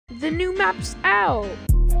the new map's out.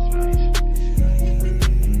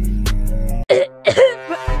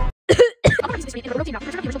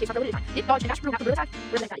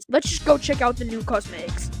 Let's just go check out the new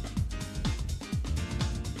cosmetics.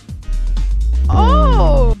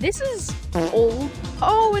 Oh, this is old.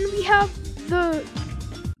 Oh, and we have the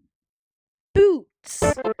boots.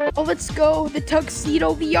 Oh, let's go. The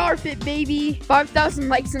tuxedo VR fit, baby. 5,000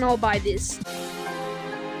 likes and I'll buy this.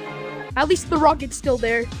 At least the rocket's still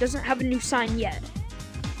there. Doesn't have a new sign yet.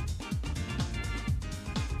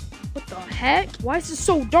 What the heck? Why is this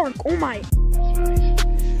so dark? Oh my.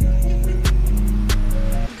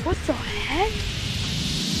 What the heck?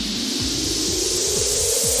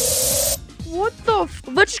 What the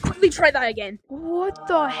let's just quickly try that again. What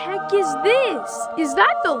the heck is this? Is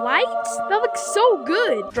that the lights? That looks so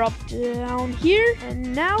good. Drop down here,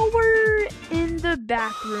 and now we're in the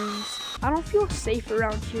back rooms. I don't feel safe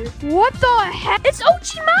around here. What the heck? It's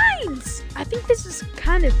OG Mines! I think this is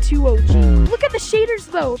kind of too OG. Look at the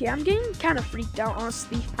shaders though. Okay, I'm getting kind of freaked out,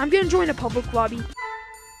 honestly. I'm gonna join a public lobby.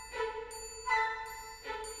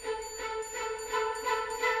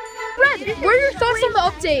 Red, what are your thoughts on the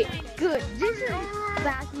update? Good. This is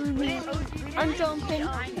backroom. I'm jumping.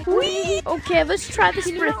 Whee! Okay, let's try this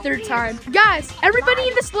for a third time. Guys, everybody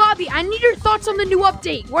in this lobby, I need your thoughts on the new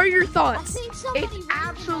update. What are your thoughts? It's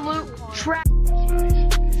absolute trash.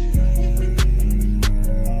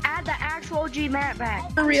 Add the actual G map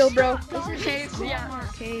back. For real, bro. This is Kate's from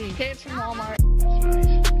Walmart. Kate's from Walmart.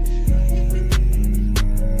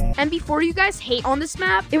 And before you guys hate on this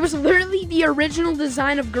map, it was literally the original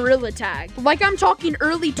design of Gorilla Tag. Like I'm talking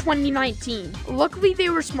early 2019. Luckily, they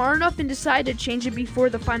were smart enough and decided to change it before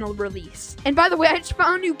the final release. And by the way, I just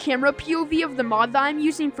found a new camera POV of the mod that I'm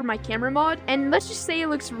using for my camera mod. And let's just say it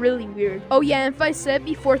looks really weird. Oh yeah, and if I said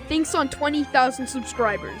before, thanks on 20,000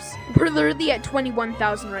 subscribers. We're literally at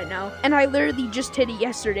 21,000 right now. And I literally just hit it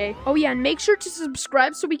yesterday. Oh yeah, and make sure to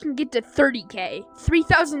subscribe so we can get to 30K.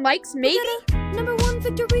 3,000 likes, maybe? Number 1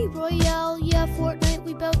 victory royale, yeah, Fortnite,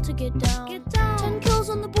 we bout to get down. 10 kills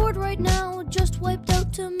on the board right now, just wiped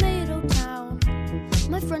out Tomato Town.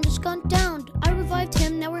 My friend just gone down, I revived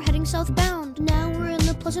him, now we're heading southbound. Now we're in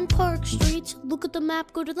the Pleasant Park streets, look at the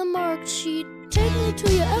map, go to the marked sheet. Take me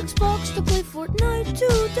to your Xbox to play Fortnite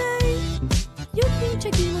today. You can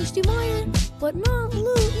take me to Steam Iron, but not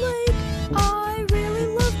Loot Lake. I really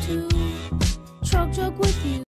love to chug with